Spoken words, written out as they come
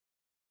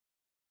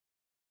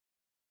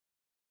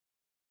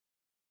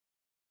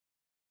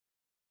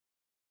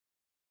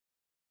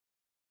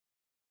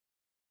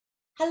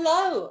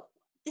Hello,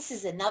 this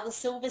is another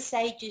Silver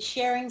Sages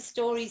Sharing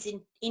Stories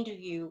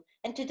interview,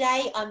 and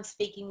today I'm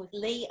speaking with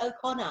Lee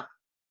O'Connor.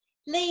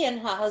 Lee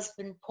and her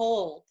husband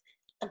Paul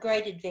are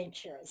great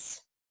adventurers,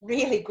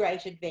 really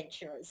great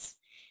adventurers.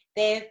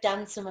 They've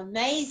done some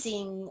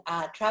amazing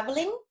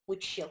travelling,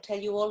 which she'll tell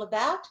you all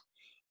about,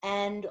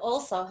 and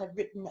also have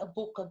written a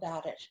book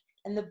about it.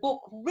 And the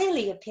book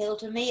really appealed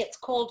to me. It's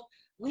called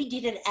We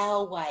Did It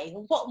Our Way.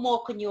 What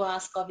more can you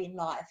ask of in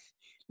life?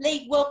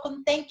 Lee,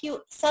 welcome. Thank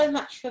you so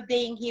much for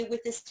being here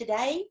with us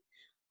today.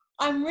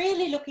 I'm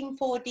really looking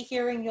forward to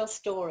hearing your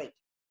story.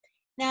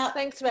 Now,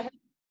 thanks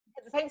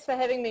for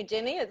having me,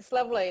 Jenny. It's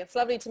lovely. It's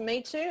lovely to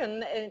meet you,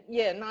 and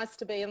yeah, nice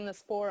to be in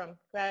this forum.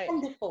 Great.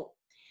 Wonderful.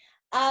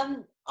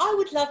 I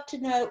would love to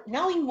know,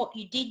 knowing what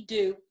you did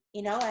do,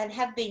 and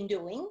have been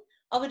doing,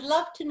 I would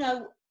love to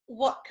know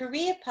what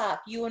career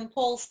path you and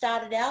Paul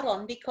started out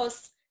on,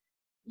 because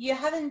you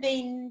haven't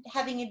been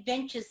having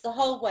adventures the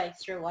whole way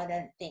through, I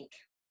don't think.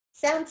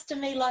 Sounds to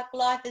me like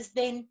life has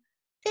been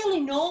fairly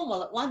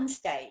normal at one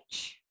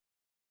stage.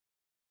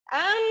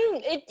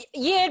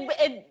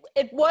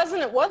 It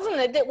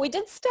wasn't. We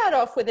did start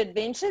off with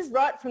adventures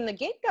right from the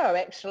get-go,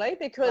 actually,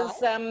 because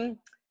Right.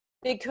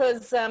 we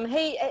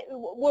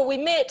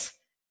met.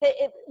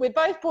 We're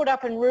both brought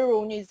up in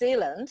rural New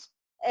Zealand,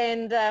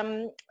 and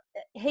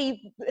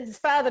his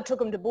father took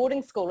him to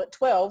boarding school at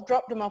 12,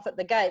 dropped him off at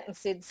the gate, and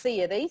said, "See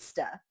you at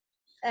Easter,"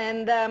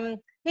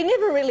 and he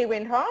never really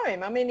went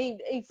home. I mean,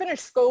 he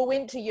finished school,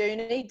 went to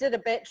uni, did a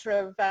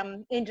Bachelor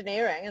of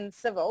Engineering and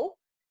Civil,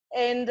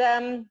 and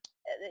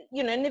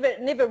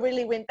never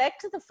really went back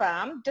to the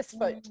farm, just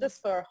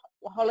for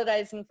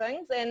holidays and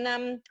things.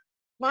 And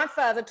my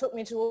father took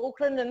me to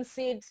Auckland and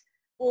said,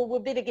 "Well, we'll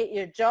better get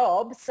you a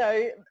job."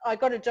 So I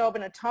got a job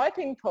in a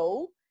typing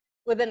pool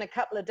within a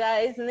couple of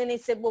days, and then he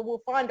said, "Well, we'll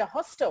find a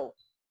hostel."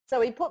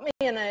 So he put me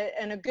in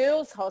a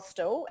girls'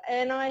 hostel,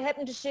 and I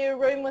happened to share a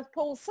room with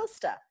Paul's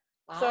sister.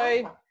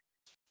 So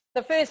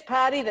the first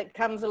party that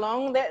comes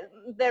along,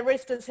 the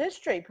rest is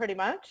history, pretty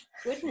much.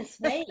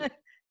 Goodness me.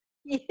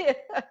 Yeah.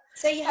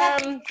 So you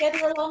had been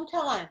together a long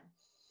time?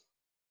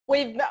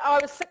 I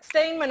was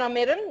 16 when I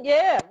met him.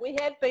 Yeah, we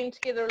had been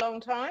together a long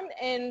time,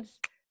 and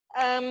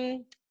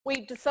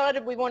we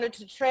decided we wanted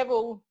to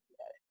travel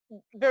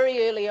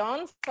very early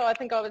on. So I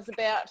think I was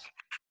about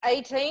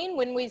 18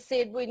 when we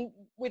said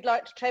we'd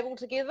like to travel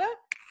together.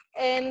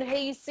 And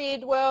he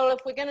said, "Well,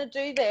 if we're going to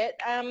do that,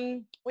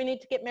 we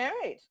need to get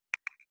married.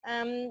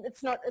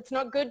 It's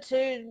not good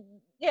to,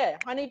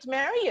 I need to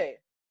marry you.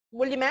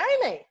 Will you marry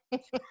me?"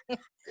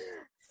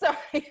 So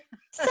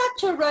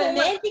Such a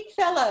romantic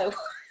fellow.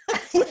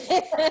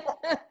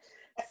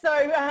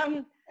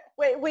 So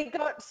we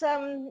got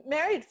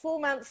married 4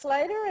 months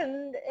later,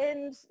 and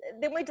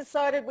then we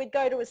decided we'd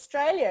go to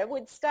Australia.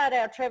 We'd start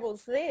our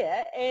travels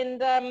there,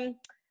 and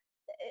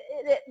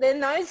in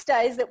those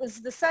days it was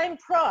the same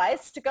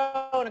price to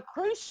go on a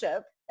cruise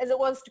ship as it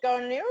was to go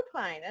on an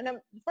aeroplane,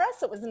 and for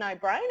us it was a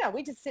no-brainer.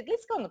 We just said,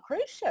 let's go on the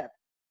cruise ship.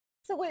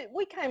 So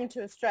we came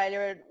to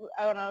Australia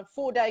on a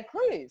 4-day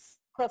cruise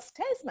across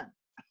Tasman.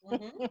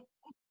 Mm-hmm.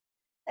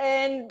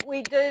 And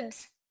we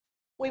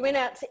went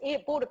out to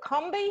bought a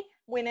combi,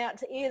 went out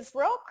to Ayers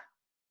Rock,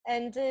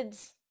 and did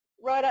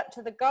right up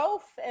to the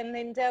Gulf, and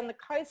then down the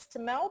coast to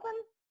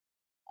Melbourne.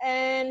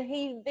 And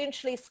he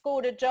eventually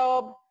scored a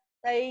job.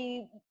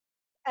 They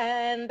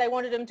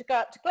wanted him to go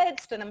up to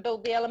Gladstone and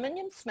build the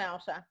aluminium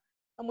smelter.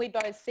 And we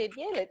both said,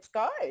 yeah, let's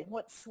go.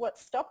 What's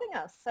stopping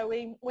us? So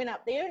we went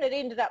up there, and it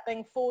ended up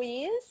being 4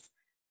 years.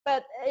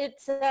 But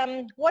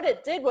what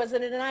it did was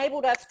it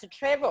enabled us to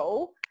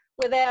travel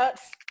without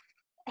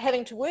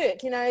having to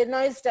work. In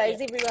those days,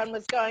 everyone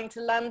was going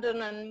to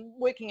London and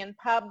working in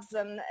pubs,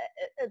 and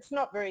it's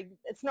not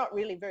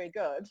really very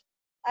good.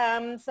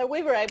 So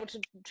we were able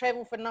to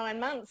travel for 9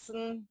 months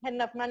and had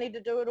enough money to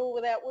do it all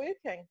without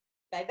working.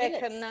 Back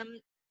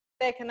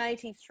in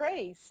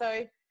 83.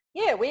 So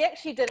yeah, we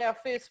actually did our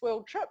first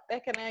world trip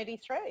back in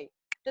 83.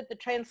 Did the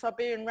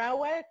Trans-Siberian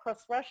Railway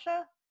across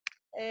Russia,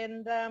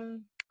 and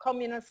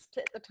communist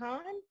at the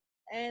time,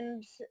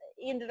 and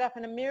ended up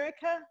in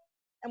America.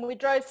 And we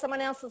drove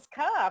someone else's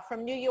car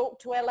from New York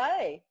to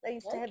LA. They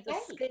used to have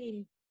this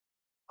scheme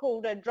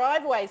called a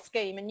driveway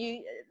scheme, and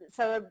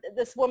so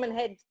this woman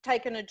had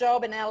taken a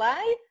job in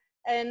LA,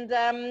 and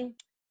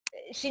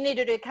she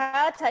needed her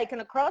car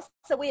taken across,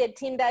 so we had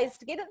 10 days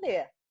to get it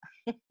there.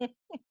 It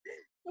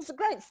was a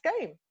great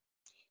scheme.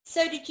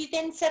 So did you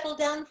then settle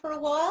down for a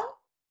while?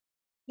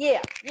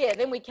 Yeah.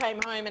 Then we came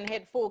home and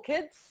had 4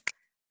 kids,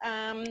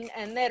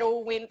 and that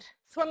all went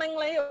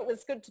swimmingly. It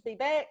was good to be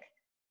back.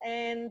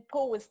 And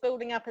Paul was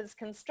building up his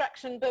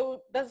construction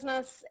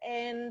business,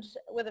 and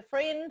with a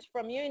friend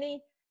from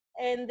uni,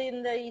 and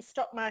then the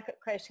stock market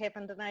crash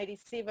happened in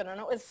 87,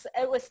 and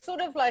it was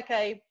sort of like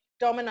a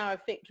domino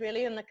effect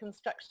really in the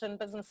construction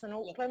business in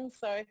Auckland.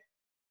 So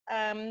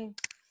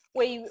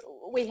we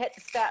had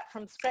to start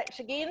from scratch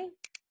again,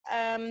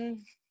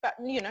 but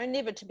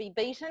never to be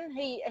beaten.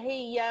 He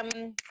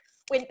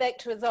went back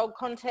to his old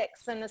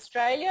contacts in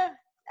Australia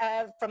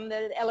from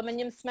the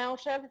aluminium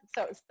smelter,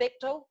 so it was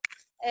Bechtel,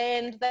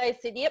 and they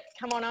said, yep,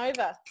 come on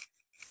over.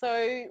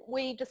 So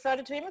we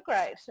decided to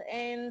emigrate,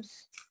 and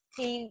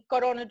he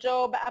got on a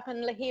job up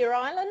in Lahire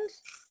Island,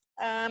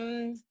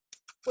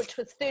 which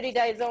was 30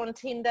 days on,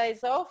 10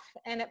 days off,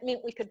 and it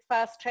meant we could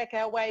fast track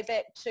our way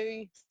back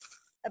to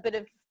a bit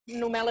of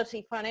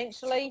normality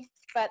financially,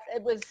 but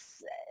it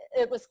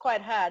was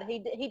quite hard.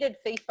 He did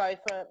FIFO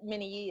for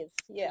many years.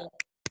 Yeah.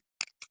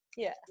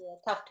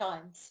 Tough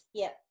times.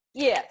 Yeah.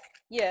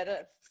 It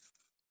is.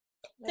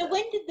 So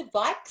when did the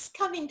bikes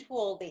come into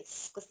all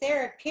this? Because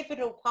they're a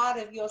pivotal part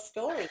of your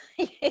story.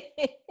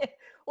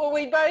 Well,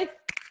 we both,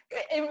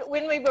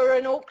 when we were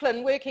in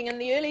Auckland working in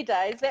the early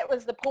days, that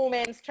was the poor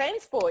man's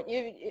transport.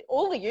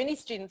 All the uni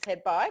students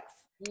had bikes,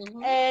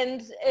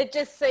 and it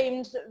just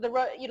seemed the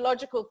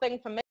logical thing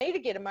for me to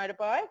get a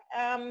motorbike.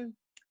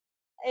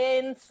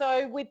 And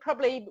so we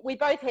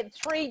both had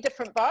 3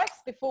 different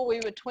bikes before we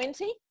were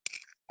 20.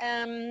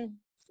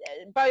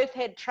 Both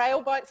had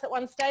trail bikes at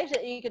one stage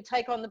that you could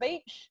take on the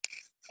beach.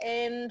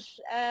 And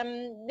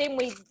then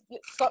we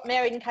got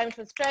married and came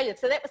to Australia.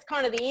 So that was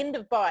kind of the end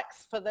of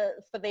bikes for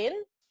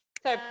then.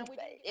 So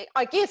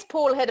I guess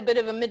Paul had a bit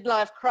of a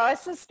midlife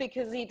crisis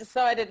because he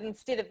decided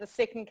instead of the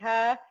second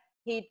car,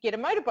 he'd get a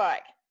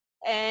motorbike.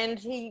 And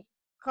he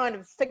kind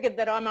of figured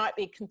that I might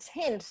be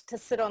content to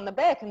sit on the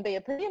back and be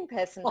a podium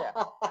passenger.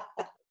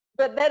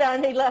 But that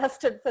only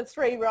lasted for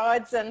 3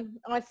 rides, and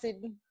I said,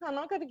 I'm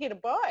not going to get a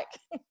bike.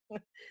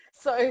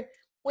 So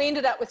we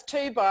ended up with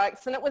 2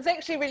 bikes, and it was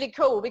actually really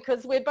cool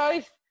because we're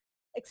both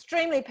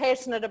extremely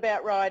passionate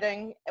about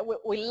riding.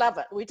 We love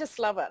it. We just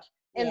love it.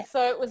 And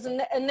so it was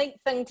a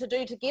neat thing to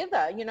do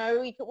together. You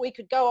know, we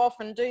could go off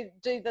and do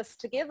this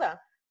together.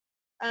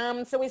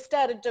 So we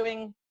started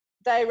doing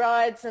day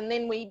rides, and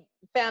then we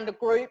found a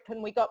group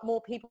and we got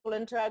more people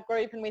into our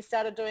group, and we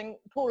started doing,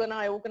 Paul and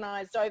I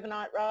organised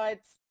overnight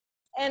rides,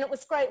 and it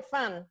was great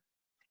fun.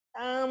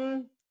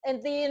 And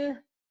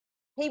then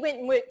he went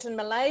and worked in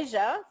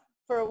Malaysia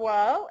for a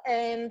while,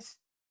 and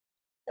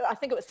I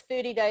think it was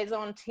 30 days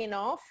on, 10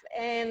 off,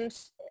 and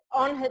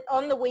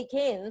on the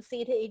weekends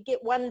he'd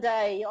get 1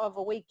 day of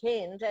a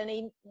weekend, and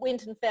he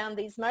went and found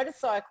these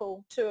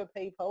motorcycle tour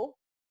people,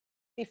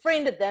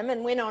 befriended them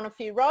and went on a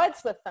few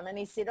rides with them. And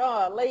he said,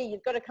 oh, Lee,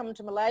 you've got to come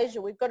to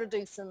Malaysia. We've got to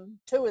do some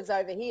tours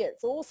over here.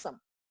 It's awesome.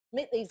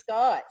 Meet these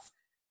guys.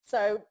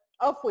 So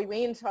off we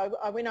went.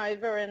 I went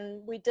over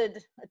and we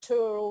did a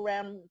tour all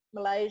around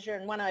Malaysia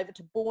and went over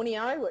to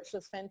Borneo, which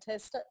was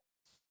fantastic.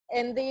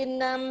 And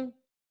then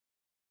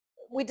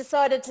we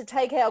decided to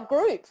take our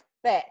group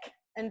back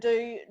and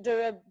do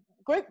a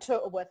group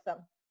tour with them,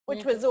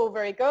 which was all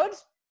very good.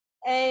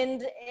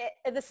 And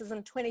this is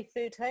in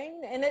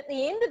 2013. And at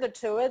the end of the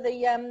tour,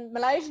 the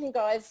Malaysian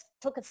guys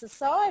took us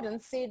aside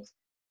and said,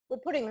 we're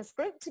putting this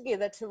group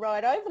together to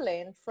ride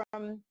overland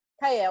from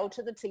KL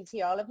to the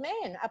TT Isle of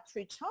Man up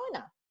through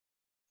China.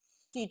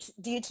 Do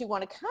you two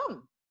want to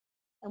come?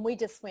 And we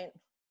just went,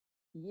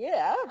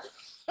 yeah.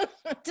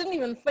 Didn't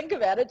even think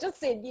about it, just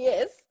said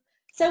yes.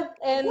 So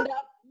and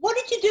what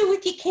did you do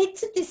with your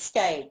kids at this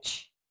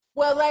stage?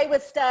 Well, they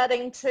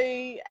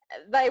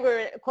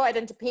were quite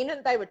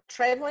independent. They were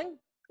travelling.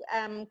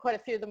 Quite a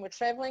few of them were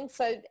travelling.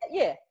 So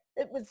yeah,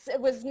 it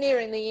was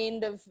nearing the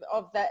end of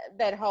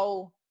that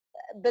whole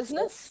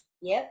business.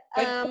 Yeah.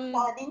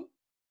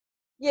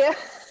 Yeah.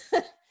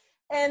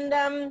 And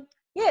the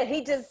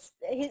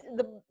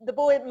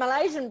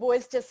Malaysian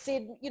boys just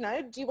said, you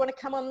know, do you want to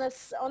come on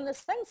this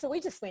thing? So we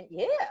just went,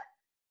 yeah.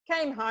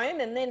 Came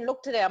home and then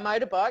looked at our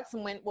motorbikes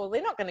and went, well,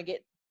 they're not going to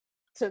get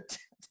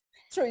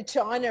through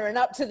China and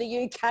up to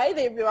the UK.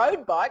 They're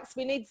road bikes.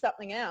 We need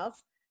something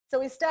else. So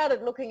we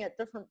started looking at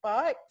different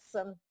bikes,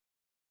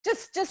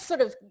 just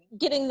sort of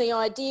getting the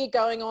idea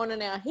going on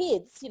in our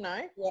heads, you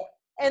know. Yeah.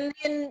 And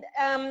then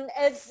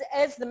as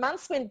the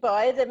months went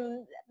by,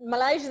 the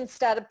Malaysians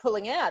started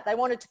pulling out. They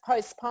wanted to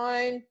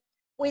postpone.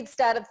 We'd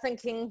started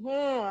thinking,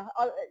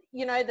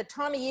 you know, the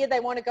time of year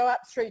they want to go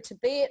up through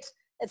Tibet.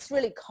 It's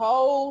really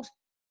cold.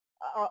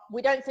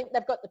 We don't think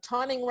they've got the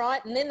timing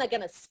right, and then they're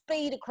going to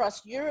speed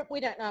across Europe. We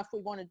don't know if we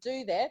want to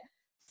do that.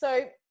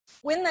 So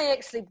when they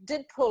actually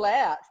did pull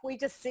out, we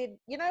just said,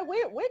 you know,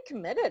 we're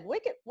committed. We're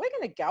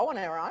going to go on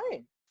our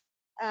own.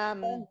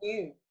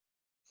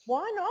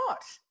 Why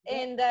not?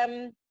 Yeah. And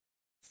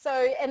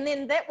and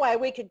then that way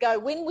we could go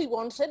when we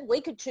wanted.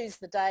 We could choose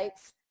the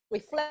dates. We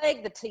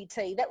flagged the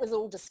TT. That was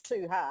all just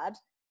too hard,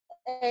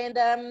 and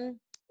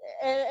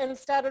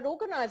started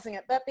organising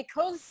it. But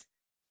because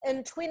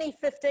in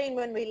 2015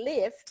 when we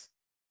left,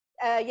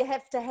 you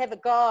have to have a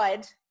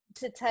guide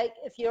to take,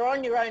 if you're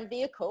on your own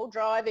vehicle,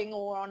 driving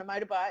or on a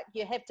motorbike,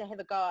 you have to have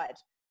a guide.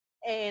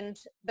 And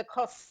the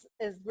cost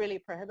is really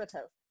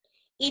prohibitive.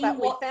 In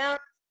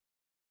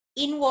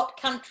what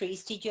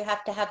countries did you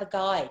have to have a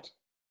guide?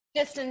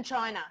 Just in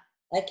China.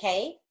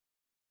 Okay.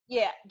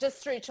 Yeah,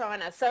 just through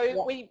China.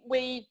 So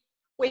we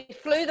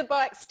flew the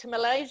bikes to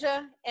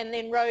Malaysia and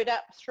then rode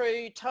up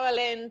through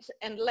Thailand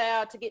and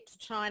Laos to get to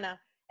China.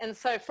 And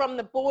so from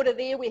the border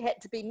there, we had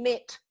to be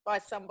met by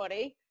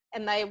somebody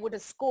and they would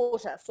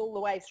escort us all the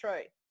way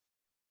through.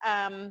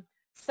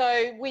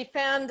 So we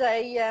found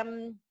a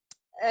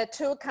a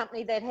tour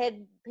company that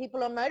had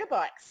people on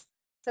motorbikes.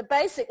 So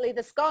basically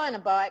this guy on a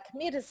bike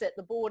met us at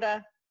the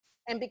border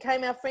and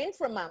became our friend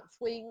for a month.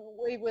 We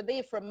were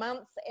there for a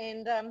month,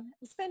 and it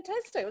was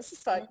fantastic. It was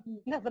just like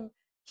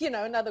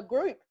another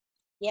group.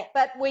 Yeah.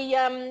 But we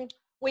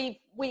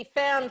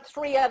found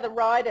 3 other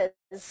riders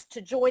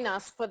to join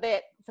us for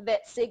that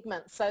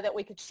segment so that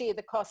we could share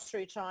the cost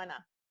through China,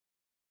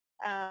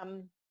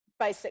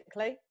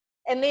 basically.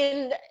 And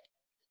then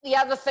the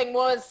other thing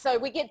was, so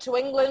we get to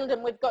England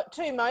and we've got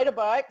 2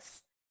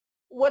 motorbikes.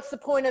 What's the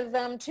point of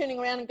turning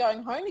around and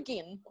going home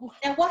again?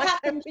 And what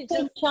happened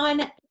between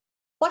China?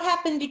 What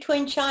happened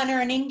between China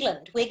and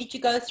England? Where did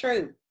you go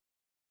through?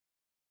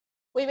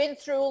 We went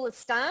through all the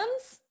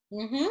stans.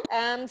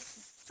 Mm-hmm.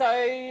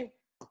 So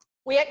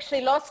we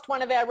actually lost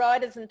one of our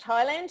riders in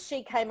Thailand.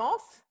 She came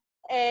off,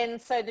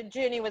 and so the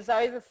journey was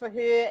over for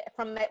her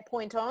from that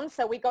point on.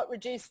 So we got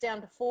reduced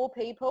down to 4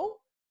 people.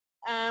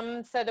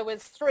 So there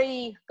was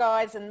 3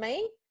 guys and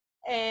me,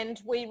 and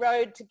we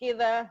rode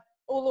together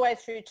all the way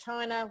through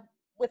China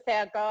with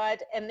our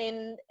guide, and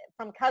then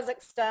from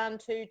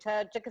Kazakhstan to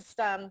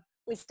Tajikistan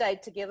we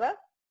stayed together.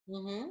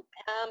 Mm-hmm.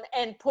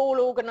 And Paul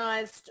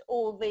organised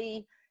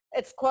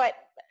it's quite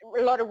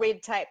a lot of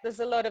red tape. There's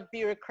a lot of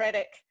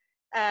bureaucratic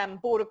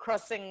border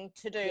crossing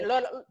to do.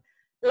 Yes.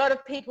 A lot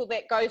of people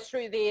that go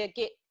through there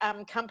get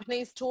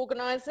companies to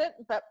organise it,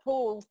 but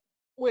Paul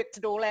worked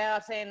it all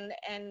out, and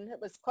it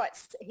was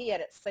he had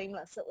it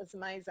seamless. It was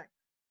amazing.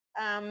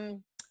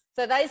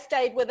 So they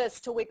stayed with us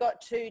till we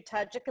got to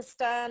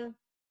Tajikistan,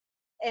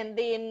 and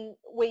then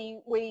we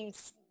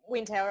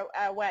went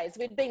our ways.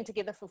 We'd been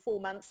together for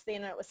 4 months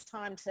then. It was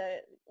time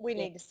we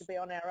needed to be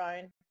on our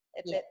own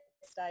at that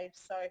stage.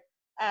 So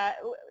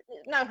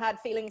no hard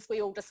feelings.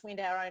 We all just went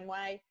our own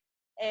way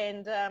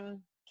and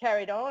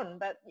carried on.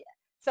 But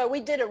so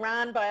we did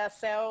Iran by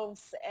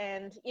ourselves,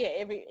 and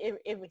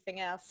everything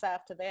else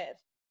after that.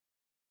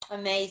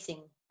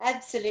 Amazing.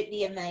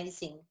 Absolutely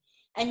amazing.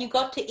 And you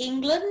got to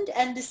England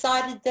and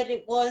decided that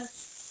it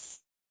was...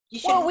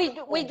 Well,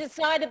 we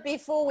decided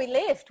before we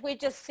left, we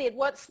just said,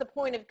 what's the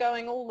point of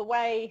going all the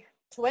way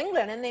to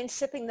England and then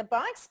shipping the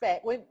bikes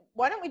back?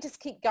 Why don't we just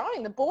keep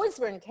going? The boys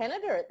were in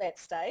Canada at that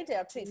stage,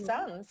 our 2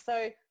 sons.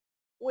 So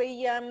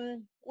we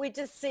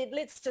just said,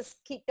 let's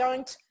just keep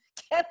going to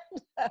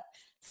Canada.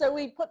 So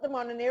we put them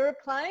on an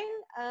aeroplane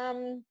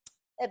in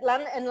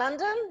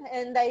London,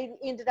 and they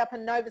ended up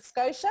in Nova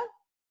Scotia,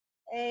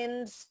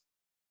 and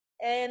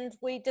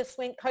we just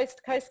went coast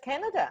to coast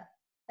Canada,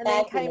 and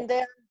then came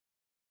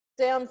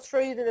down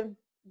through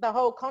the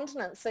whole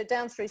continent, so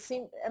down through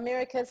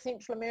America,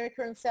 Central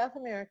America and South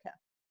America.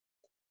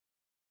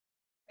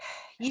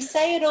 You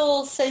say it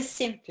all so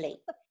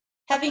simply.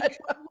 Having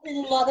traveled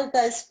in a lot of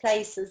those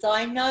places,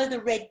 I know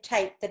the red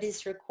tape that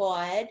is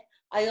required.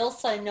 I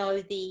also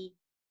know the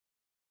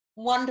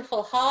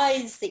wonderful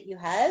highs that you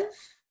have,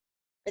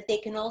 but there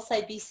can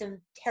also be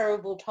some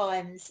terrible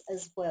times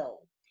as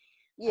well.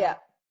 Yeah.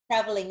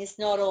 Travelling is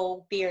not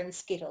all beer and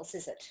Skittles,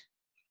 is it?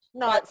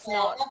 No, But it's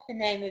not. I love the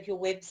name of your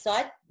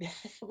website.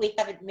 We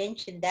haven't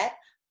mentioned that.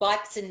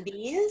 Bikes and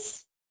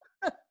Beers.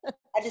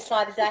 I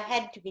decided I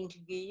had to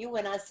interview you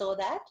when I saw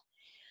that.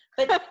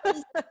 But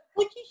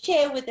would you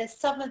share with us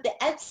some of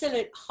the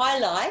absolute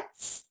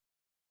highlights,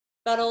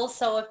 but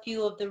also a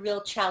few of the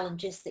real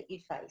challenges that you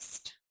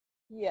faced?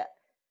 Yeah.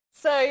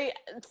 So,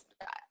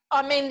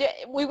 I mean,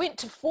 we went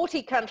to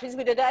 40 countries.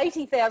 We did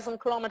 80,000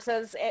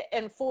 kilometres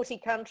in 40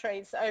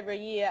 countries over a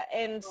year.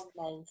 And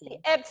the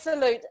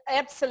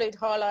absolute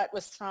highlight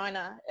was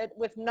China,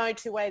 with no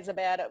 2 ways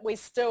about it. We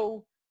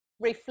still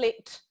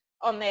reflect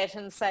on that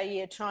and say,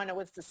 yeah, China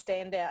was the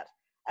standout.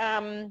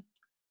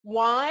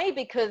 Why?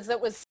 Because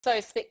it was so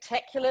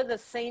spectacular, the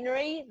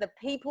scenery, the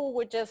people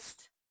were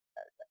just,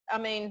 I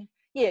mean,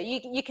 yeah,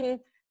 you can,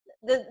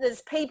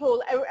 there's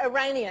people,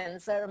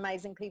 Iranians are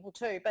amazing people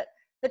too, but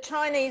the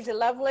Chinese are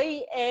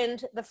lovely,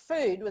 and the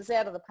food was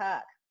out of the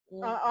park.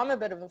 I'm a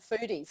bit of a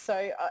foodie,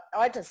 so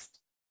I just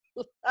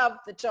love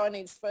the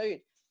Chinese food.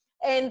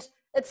 And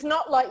it's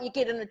not like you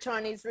get in a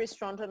Chinese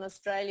restaurant in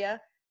Australia,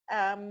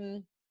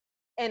 and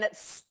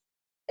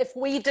if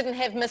we didn't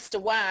have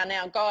Mr. Wan,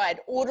 our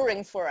guide,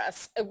 ordering for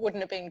us, it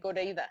wouldn't have been good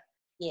either.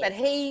 Yes. But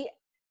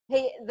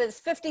there's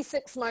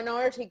 56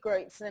 minority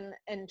groups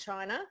in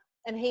China,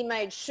 and he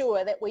made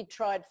sure that we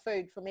tried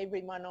food from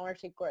every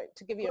minority group,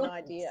 to give you an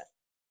idea.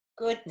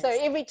 Goodness. So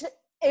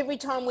every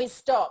time we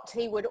stopped,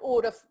 he would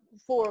order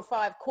 4 or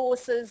 5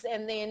 courses,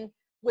 and then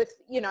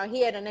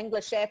he had an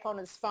English app on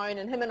his phone,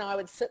 and him and I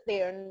would sit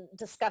there and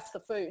discuss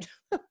the food.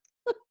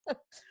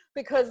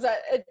 Because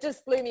it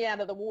just blew me out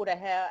of the water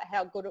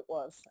how good it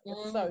was. It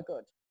was so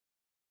good.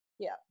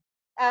 Yeah.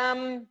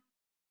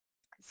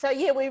 So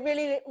yeah, we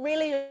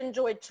really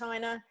enjoyed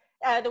China.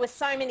 There were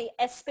so many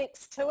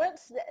aspects to it.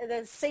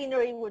 The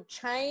scenery would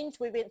change.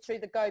 We went through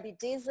the Gobi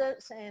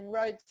Desert and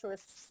rode through a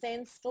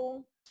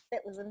sandstorm.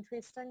 That was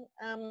interesting.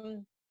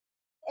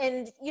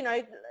 And,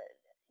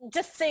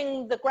 just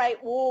seeing the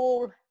Great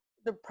Wall,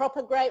 the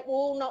proper Great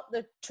Wall, not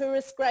the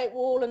tourist Great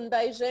Wall in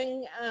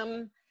Beijing.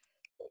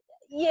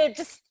 Yeah,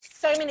 just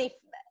so many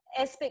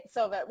aspects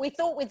of it. We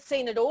thought we'd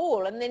seen it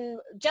all, and then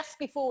just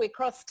before we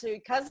crossed to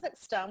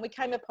Kazakhstan, we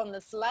came upon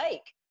this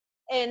lake,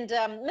 and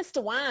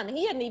Mr. Wan,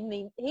 he hadn't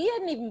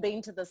even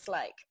been to this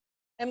lake,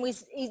 and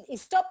he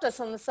stopped us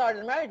on the side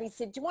of the road. He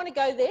said, "Do you want to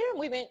go there?" And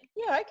we went,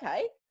 "Yeah,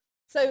 okay."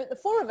 So the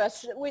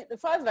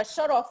five of us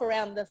shot off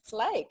around this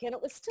lake, and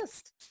it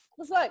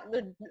was like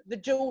the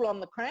jewel on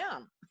the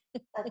crown.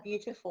 Oh,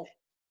 beautiful.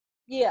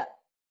 Yeah.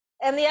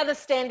 And the other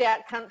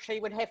standout country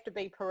would have to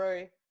be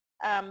Peru,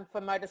 for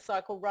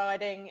motorcycle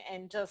riding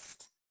and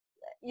just,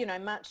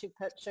 Machu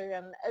Picchu.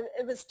 And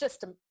it was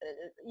just a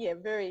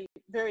very,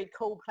 very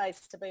cool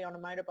place to be on a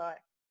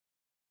motorbike.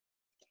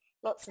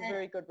 Lots of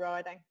very good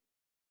riding.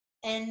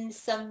 And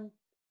some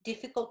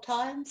difficult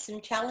times, some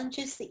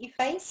challenges that you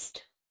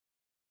faced?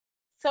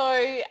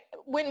 So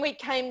when we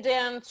came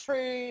down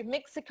through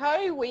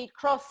Mexico, we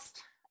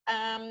crossed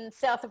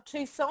south of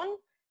Tucson,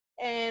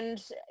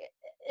 and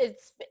it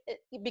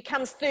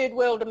becomes third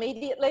world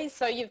immediately.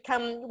 So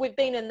we've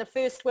been in the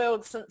first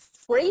world since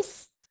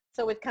Greece.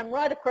 So we've come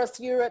right across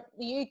Europe,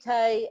 the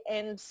UK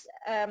and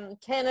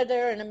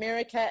Canada and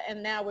America,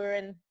 and now we're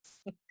in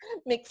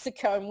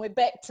Mexico, and we're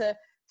back to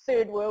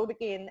third world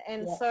again.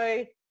 And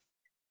so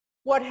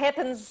what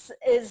happens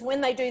is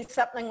when they do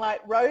something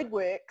like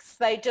roadworks,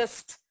 they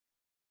just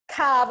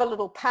carve a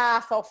little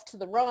path off to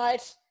the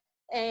right,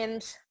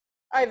 and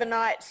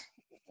overnight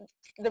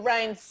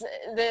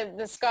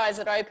the skies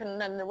had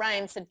opened and the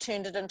rains had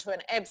turned it into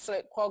an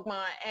absolute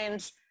quagmire.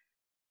 And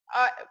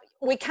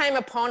we came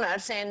upon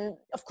it, and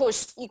of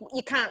course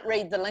you can't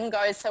read the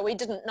lingo, so we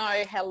didn't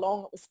know how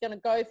long it was going to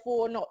go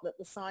for, not that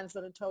the signs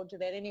would have told you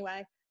that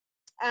anyway.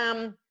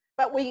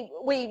 But we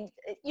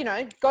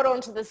got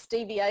onto this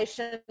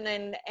deviation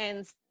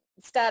and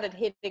started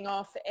heading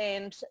off,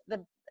 and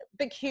the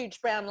big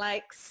huge brown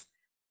lakes.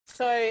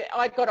 So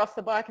I got off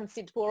the bike and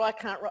said to Paul, I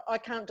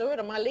can't do it,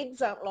 and my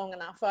legs aren't long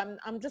enough.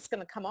 I'm just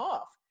going to come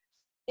off.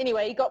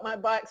 Anyway, he got my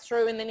bike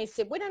through, and then he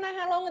said, we don't know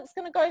how long it's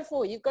going to go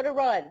for. You've got to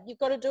ride. You've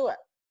got to do it.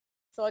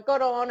 So I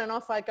got on and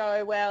off I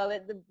go. Well,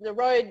 the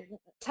road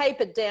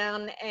tapered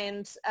down,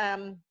 and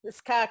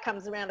this car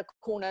comes around a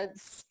corner,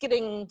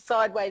 skidding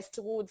sideways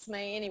towards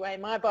me. Anyway,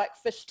 my bike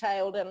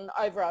fishtailed, and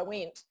over I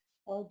went.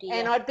 Oh dear.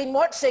 And I'd been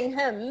watching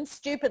him,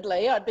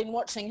 stupidly,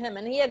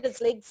 and he had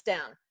his legs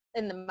down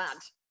in the mud.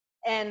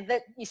 And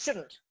that you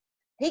shouldn't.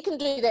 He can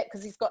do that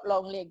because he's got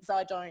long legs,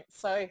 I don't.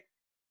 So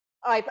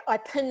I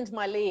pinned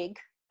my leg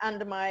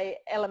under my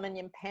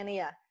aluminium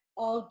pannier.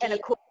 Oh dear. And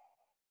of course,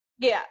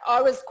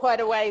 I was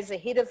quite a ways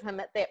ahead of him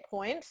at that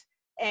point.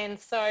 And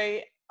so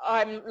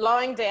I'm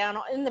lying down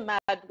in the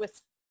mud with,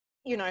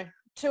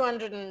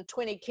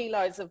 220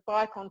 kilos of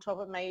bike on top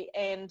of me,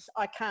 and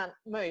I can't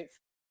move.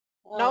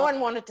 Oh. No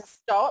one wanted to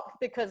stop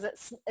because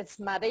it's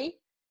muddy.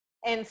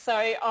 And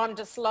so I'm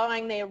just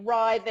lying there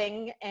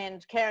writhing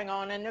and carrying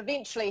on. And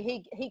eventually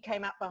he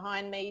came up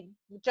behind me,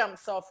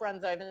 jumps off,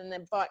 runs over, and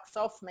then bikes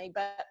off me.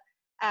 But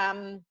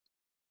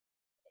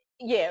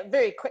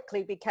very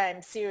quickly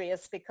became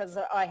serious because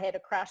I had a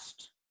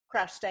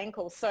crushed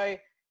ankle. So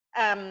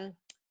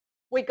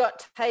we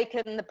got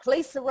taken, the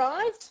police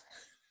arrived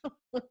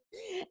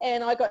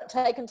and I got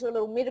taken to a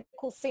little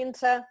medical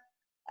centre.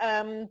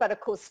 But of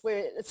course,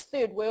 it's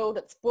third world,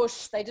 it's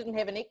bush. They didn't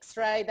have an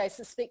X-ray. They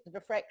suspected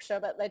a fracture,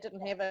 but they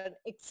didn't have an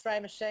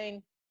X-ray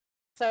machine.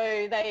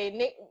 So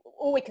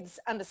all we could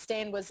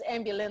understand was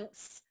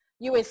ambulance,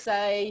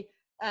 USA,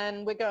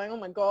 and we're going, oh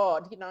my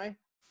God,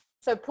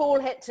 So Paul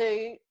had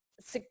to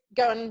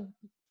go and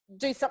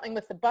do something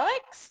with the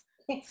bikes.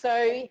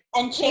 So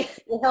and check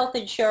the health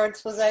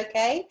insurance was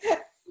okay.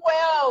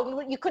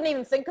 Well, you couldn't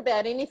even think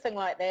about anything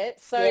like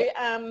that. So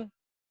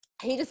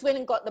he just went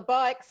and got the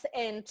bikes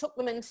and took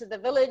them into the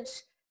village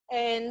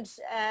and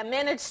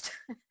managed,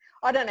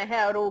 I don't know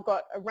how it all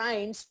got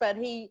arranged, but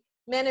he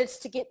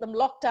managed to get them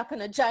locked up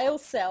in a jail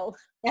cell.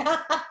 And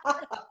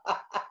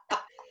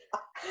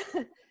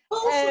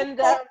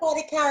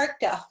quite a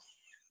character.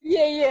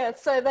 Yeah.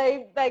 So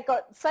they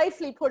got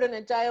safely put in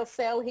a jail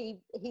cell. He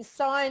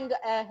signed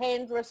a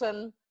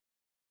handwritten,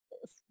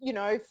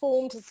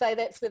 form to say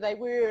that's where they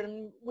were,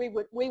 and we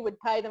would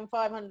pay them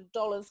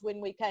 $500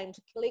 when we came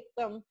to collect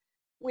them,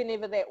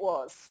 whenever that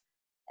was.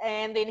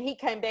 And then he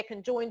came back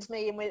and joined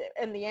me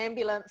in the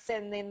ambulance,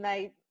 and then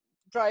they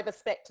drove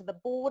us back to the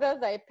border.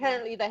 They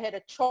had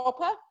a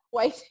chopper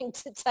waiting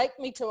to take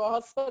me to a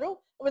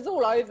hospital. It was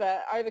all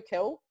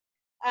overkill.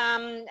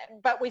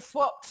 But we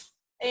swapped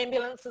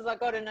ambulances. I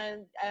got in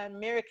an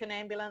American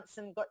ambulance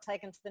and got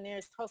taken to the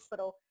nearest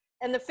hospital.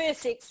 And the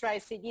first x-ray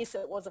said, yes,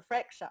 it was a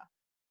fracture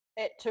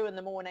at 2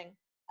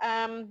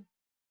 a.m.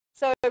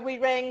 So we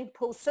rang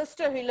Paul's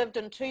sister, who lived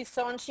in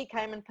Tucson. She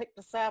came and picked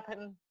us up,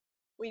 and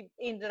we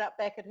ended up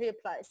back at her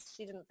place.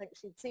 She didn't think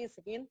she'd see us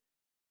again.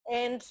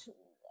 And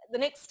the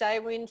next day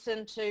we went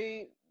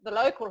into the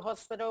local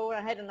hospital.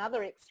 I had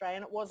another x-ray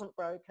and it wasn't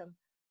broken.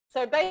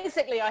 So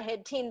basically I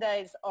had 10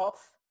 days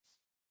off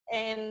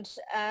and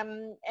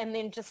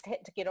then just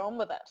had to get on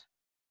with it.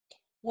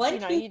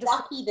 Weren't you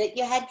lucky that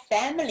you had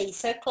family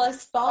so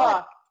close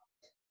by? Oh,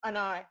 I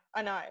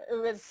know.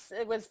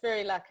 It was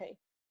very lucky.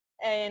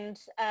 And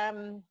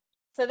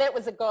so that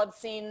was a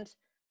godsend.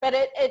 But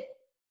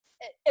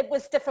it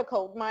was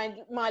difficult. My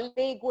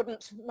leg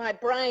wouldn't, my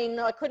brain,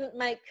 I couldn't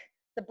make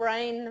the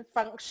brain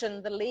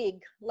function the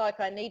leg like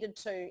I needed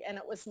to, and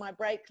it was my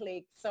brake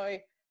leg. So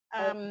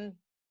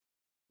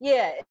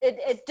yeah,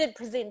 it did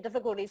present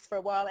difficulties for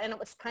a while, and it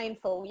was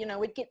painful. You know,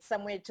 we'd get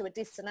somewhere to a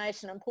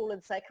destination and Paul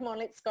would say, come on,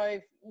 let's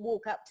go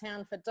walk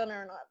uptown for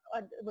dinner, and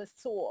I was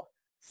sore.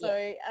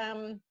 So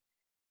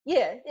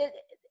yeah,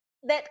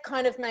 that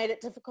kind of made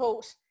it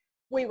difficult.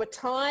 We were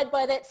tired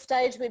by that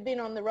stage. We'd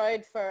been on the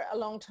road for a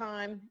long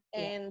time,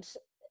 and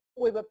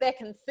we were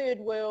back in third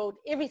world.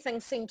 Everything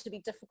seemed to be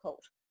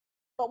difficult.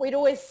 But we'd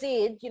always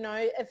said, you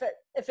know,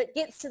 if it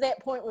gets to that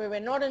point where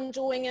we're not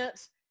enjoying it,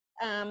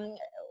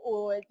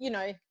 or, you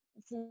know,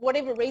 for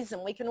whatever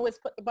reason, we can always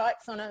put the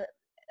bikes on a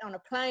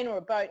plane or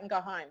a boat and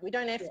go home. We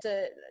don't have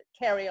to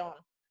carry on.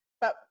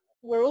 But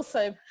we're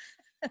also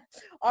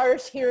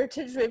Irish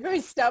heritage. We're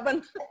very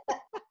stubborn.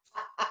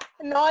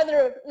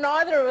 Neither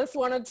of us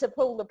wanted to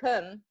pull the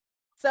pin.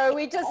 So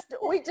we just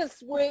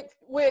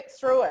worked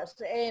through it.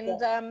 And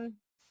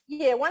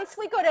once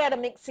we got out of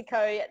Mexico,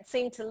 it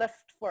seemed to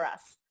lift for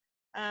us.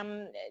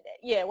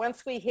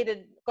 Once we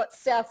got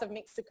south of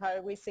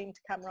Mexico, we seemed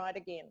to come right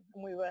again,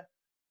 and we were,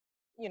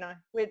 you know,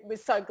 we're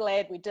so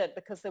glad we did,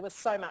 because there was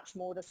so much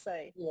more to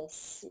see.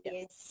 Yes.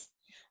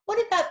 What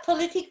about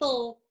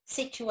political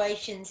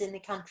situations in the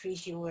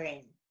countries you were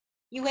in?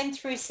 You went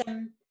through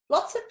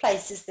lots of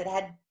places that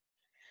had.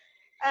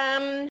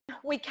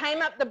 We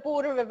came up the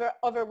border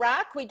of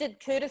Iraq. We did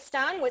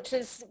Kurdistan, which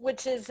is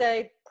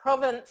a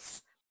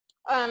province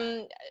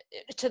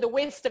to the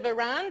west of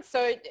Iran,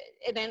 so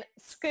it then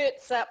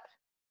skirts up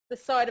the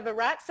side of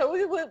Iraq. So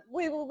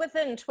we were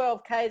within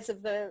 12 k's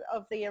of the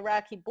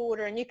Iraqi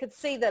border, and you could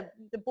see the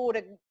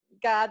border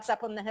guards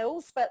up on the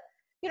hills. But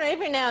you know,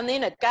 every now and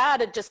then a guard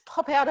would just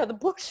pop out of the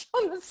bush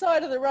on the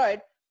side of the road,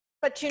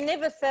 but you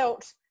never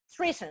felt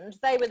threatened.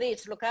 They were there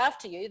to look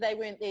after you. They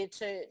weren't there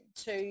to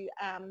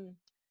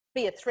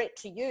be a threat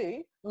to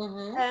you.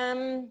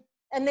 Mm-hmm.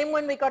 And then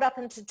when we got up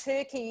into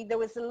Turkey, there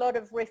was a lot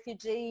of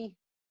refugee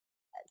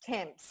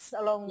camps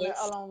along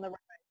the road,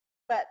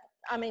 but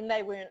I mean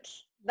they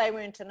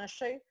weren't an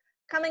issue.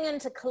 Coming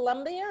into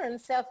Colombia in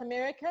South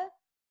America,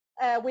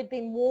 we'd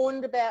been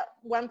warned about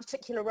one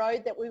particular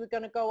road that we were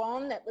going to go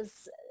on that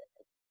was,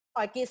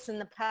 I guess in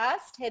the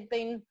past had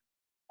been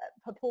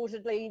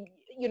purportedly,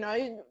 you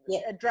know,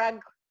 a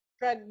drug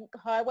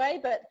highway,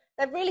 but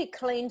they've really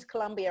cleaned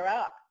Colombia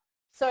up.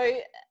 So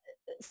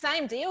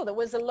same deal. There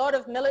was a lot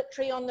of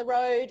military on the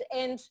road,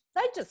 and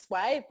they just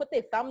waved, put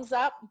their thumbs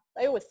up.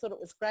 They always thought it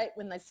was great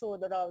when they saw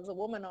that I was a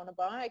woman on a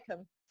bike,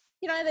 and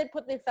you know, they'd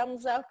put their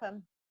thumbs up.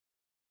 And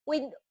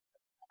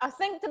I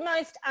think the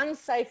most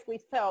unsafe we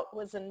felt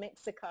was in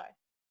Mexico.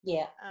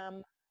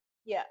 In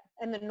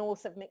the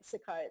north of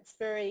Mexico. It's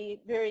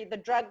very, very, the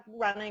drug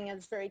running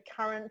is very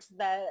current.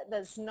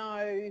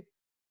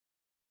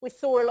 We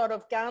saw a lot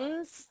of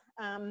guns.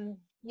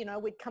 You know,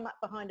 we'd come up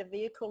behind a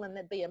vehicle and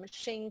there'd be a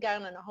machine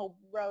gun and a whole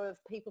row of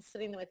people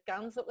sitting there with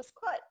guns. It was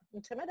quite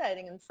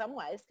intimidating in some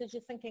ways, because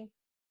you're thinking,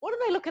 what are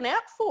they looking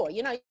out for?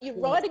 You know, you're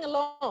riding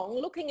along,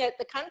 looking at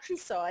the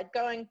countryside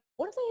going,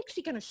 what are they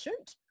actually going to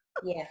shoot?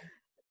 Yeah.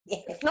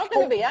 It's not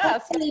going to be us.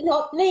 Hopefully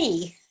not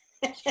me.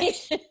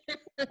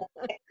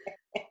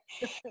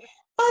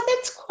 Oh,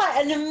 that's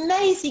quite an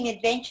amazing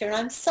adventure, and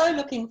I'm so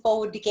looking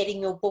forward to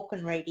getting your book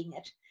and reading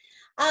it.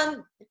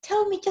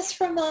 Tell me, just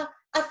from a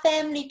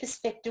family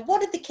perspective,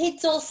 what did the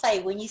kids all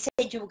say when you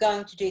said you were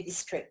going to do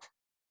this trip?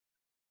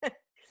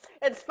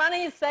 It's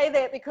funny you say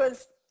that,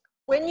 because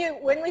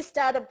when we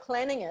started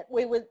planning it,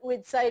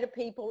 we'd say to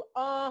people,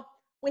 oh,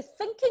 we're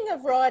thinking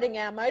of riding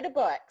our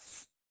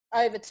motorbikes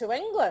over to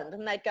England,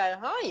 and they'd go,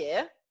 oh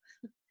yeah.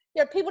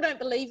 You know, people don't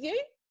believe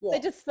you. Yeah.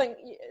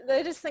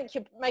 They just think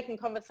you're making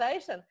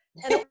conversation.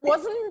 And it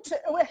wasn't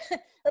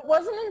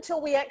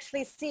until we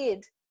actually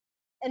said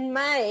in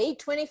May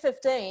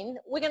 2015,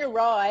 we're going to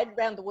ride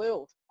around the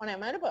world on our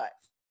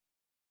motorbikes.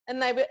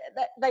 And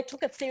they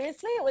took it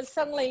seriously. It was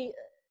suddenly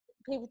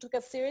people took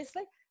us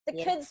seriously. The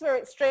kids were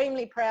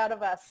extremely proud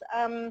of us.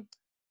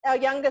 Our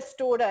youngest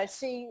daughter,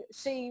 she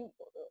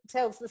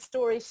tells the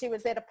story. She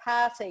was at a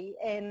party,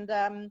 and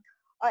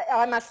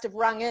I must have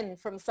rung in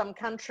from some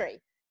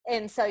country.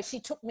 And so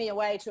she took me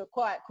away to a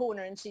quiet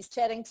corner, and she's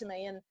chatting to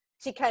me, and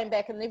she came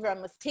back and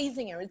everyone was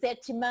teasing her. Is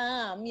that your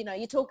mum? You know,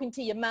 you're talking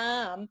to your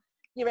mum.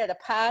 You're at a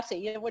party.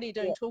 You know, what are you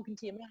doing talking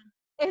to your mum?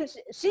 And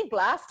she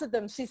blasted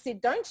them. She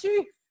said, don't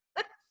you?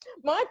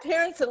 My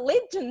parents are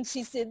legends,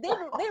 she said. They're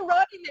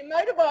riding their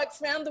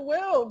motorbikes around the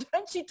world.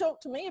 Don't you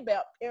talk to me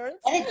about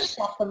parents. I didn't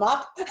shut them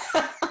up.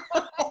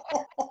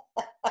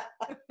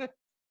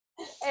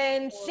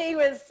 And she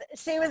was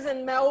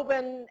in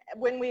Melbourne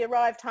when we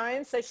arrived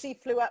home, so she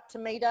flew up to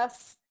meet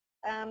us.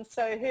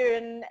 So her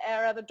and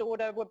our other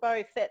daughter were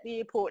both at the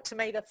airport to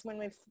meet us when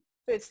we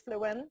first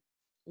flew in.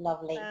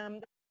 Lovely.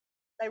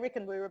 They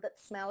reckoned we were a bit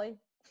smelly.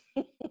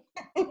 Not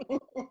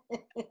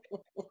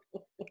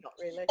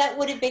really. That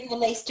would have been the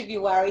least of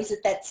your worries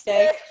at that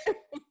stage.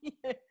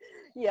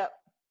 Yeah.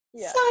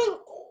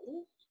 So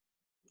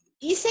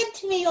You said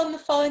to me on the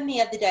phone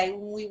the other day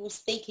when we were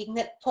speaking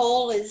that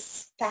Paul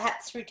is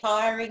perhaps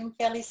retiring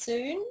fairly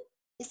soon.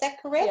 Is that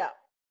correct? Yeah.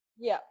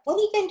 Yeah. What are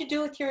you going to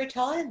do with your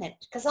retirement?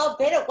 Because I'll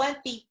bet it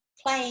won't be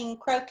playing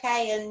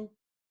croquet and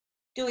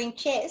doing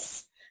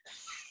chess.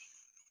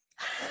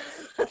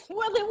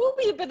 Well, there will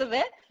be a bit of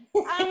that.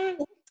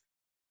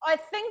 I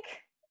think,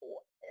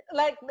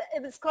 like,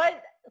 it was quite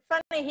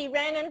funny. He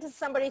ran into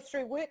somebody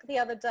through work the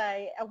other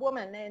day, a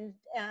woman,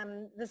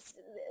 and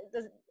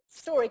the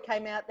story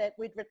came out that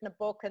we'd written a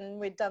book and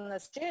we'd done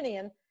this journey.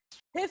 And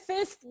her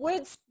first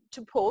words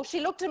to Paul, she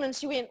looked at him and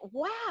she went,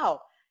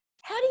 "Wow,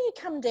 how do you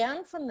come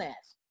down from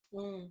that?"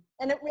 And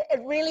it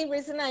really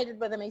resonated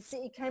with him.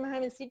 He came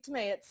home and said to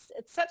me, "It's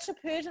such a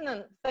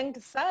pertinent thing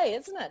to say,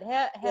 isn't it?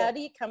 How do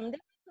you come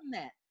down from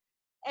that?"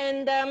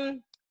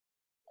 And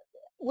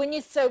when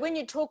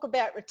you talk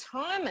about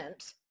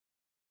retirement,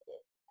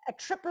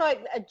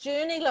 a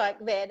journey like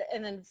that,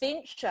 an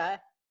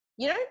adventure,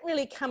 you don't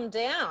really come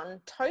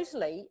down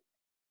totally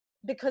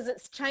because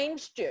it's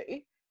changed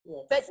you.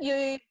 Yes. But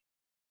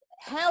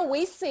how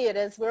we see it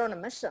is we're on a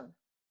mission.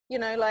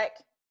 Like,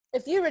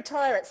 if you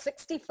retire at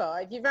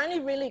 65, you've only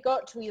really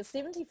got till you're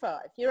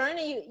 75. You're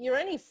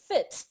only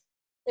fit.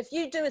 If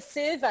you do a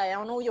survey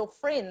on all your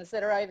friends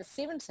that are over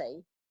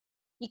 70,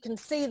 you can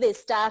see they're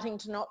starting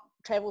to not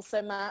travel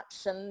so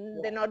much,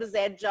 and they're not as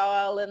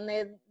agile, and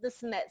they're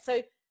this and that.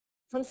 So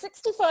from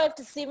 65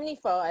 to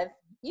 75,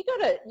 you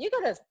gotta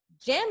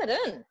jam it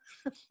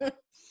in.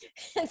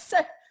 And so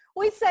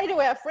we say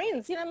to our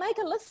friends, make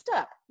a list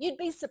up. You'd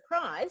be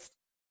surprised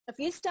if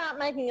you start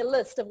making a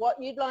list of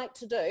what you'd like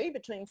to do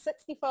between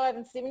 65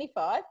 and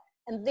 75,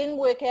 and then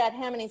work out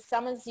how many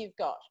summers you've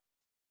got.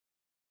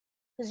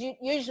 Because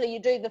usually you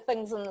do the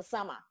things in the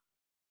summer.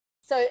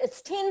 So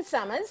it's 10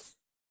 summers.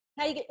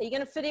 Are you going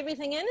to fit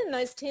everything in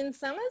those 10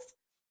 summers?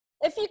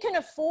 If you can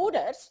afford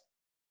it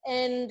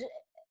and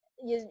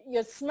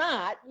you're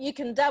smart, you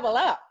can double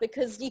up,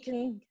 because you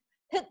can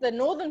hit the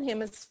Northern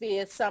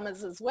Hemisphere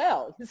summers as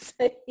well, you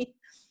see.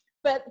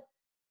 But,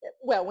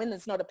 well, when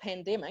there's not a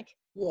pandemic.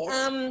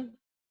 Yes.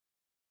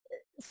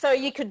 So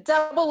you could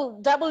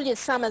double your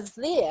summers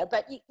there,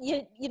 but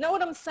you know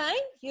what I'm saying?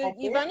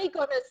 You've only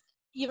got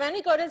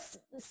a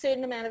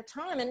certain amount of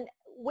time, and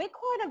we're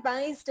quite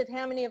amazed at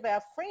how many of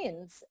our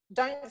friends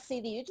don't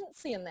see the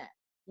urgency in that.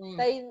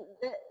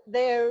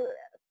 They're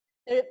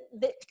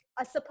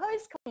I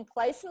suppose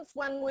complacent's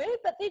one word,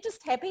 but they're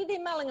just happy,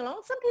 they're mulling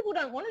along. Some people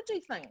don't want to do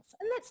things,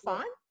 and that's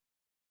fine.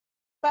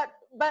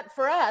 But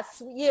for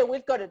us,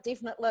 we've got a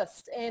definite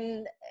list,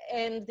 and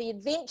the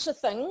adventure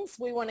things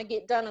we want to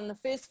get done in the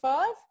first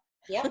 5.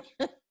 Yeah.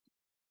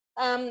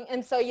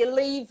 And so you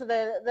leave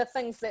the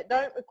things that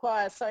don't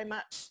require so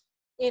much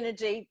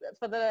energy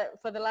for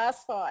the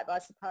last 5, I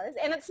suppose.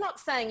 And it's not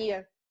saying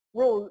you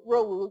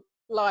rule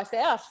life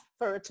out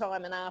for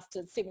retirement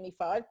after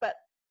 75, but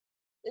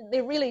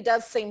there really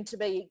does seem to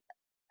be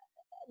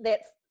that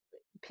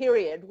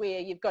period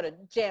where you've got to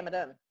jam it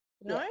in,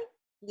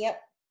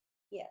 Yep.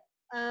 Yeah.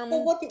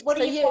 Well, what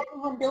are you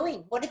planning on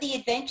doing? What are the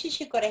adventures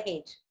you've got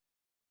ahead?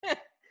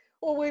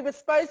 Well, we were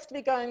supposed to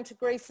be going to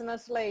Greece and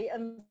Italy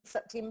in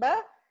September.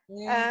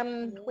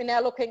 We're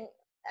now looking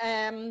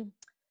to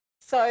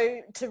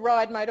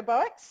ride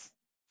motorbikes.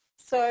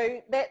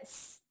 So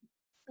that's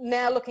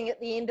now looking at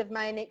the end of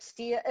May next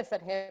year, if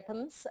it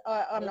happens.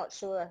 I'm not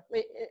sure.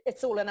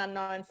 It's all an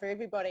unknown for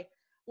everybody.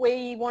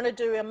 We want to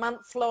do a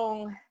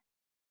month-long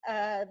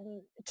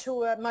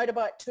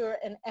motorbike tour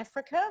in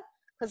Africa,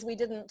 because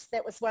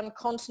that was one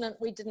continent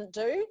we didn't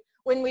do.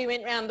 When we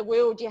went around the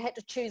world, you had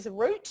to choose a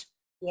route.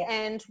 Yeah.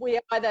 And we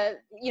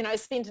either,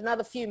 spent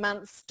another few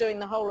months doing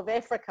the whole of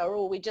Africa,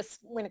 or we just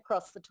went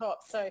across the top.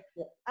 So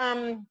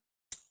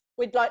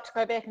we'd like to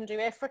go back and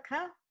do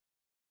Africa.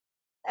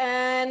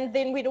 And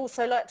then we'd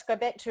also like to go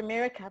back to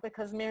America,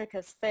 because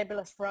America's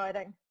fabulous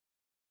riding.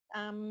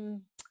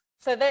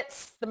 So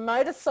that's the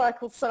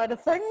motorcycle side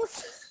of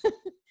things.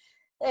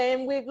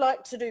 And we'd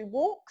like to do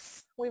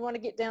walks. We want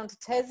to get down to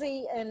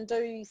Tassie and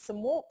do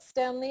some walks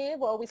down there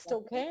while we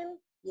still can.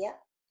 Yeah.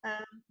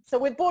 So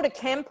we've bought a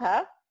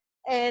camper,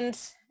 and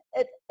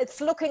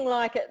it's looking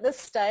like at this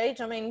stage,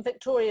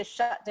 Victoria's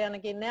shut down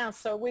again now,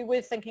 so we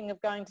were thinking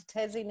of going to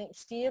Tassie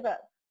next year, but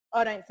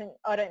I don't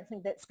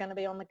think that's going to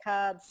be on the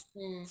cards.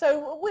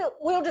 So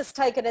we'll just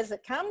take it as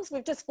it comes.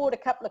 We've just bought a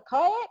couple of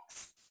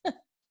kayaks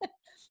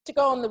to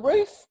go on the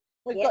roof.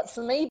 We've got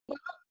some e-bikes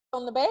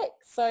on the back,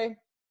 so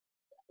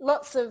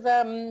lots of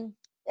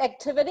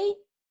activity,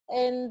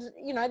 and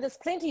there's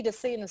plenty to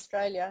see in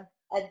Australia.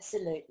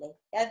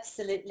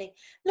 Absolutely.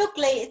 Look,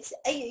 Lee,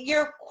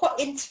 you're quite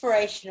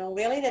inspirational,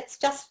 really. That's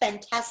just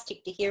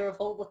fantastic to hear of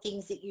all the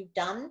things that you've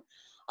done.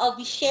 I'll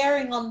be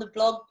sharing on the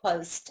blog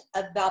post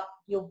about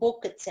your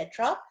book,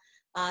 etc.,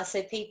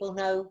 so people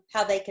know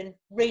how they can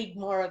read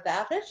more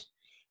about it.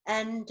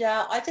 And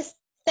I just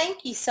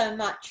thank you so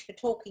much for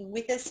talking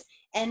with us,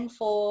 and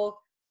for,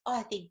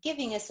 I think,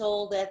 giving us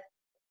all the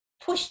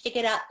push to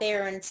get out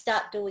there and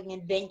start doing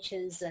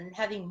adventures and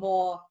having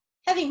more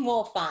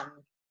fun.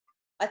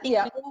 I think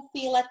we all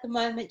feel at the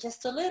moment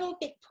just a little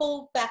bit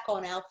pulled back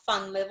on our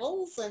fun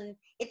levels, and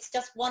it's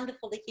just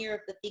wonderful to hear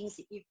of the things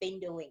that you've been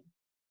doing.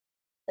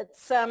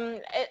 It's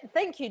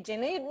thank you,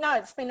 Jenny. No,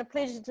 it's been a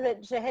pleasure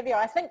to have you.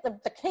 I think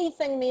the key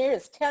thing there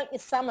is count your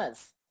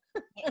summers.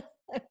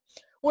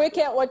 Work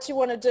out what you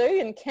want to do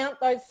and count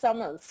those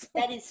summers.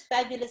 That is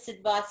fabulous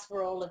advice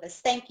for all of us.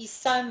 Thank you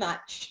so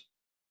much.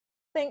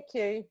 Thank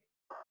you.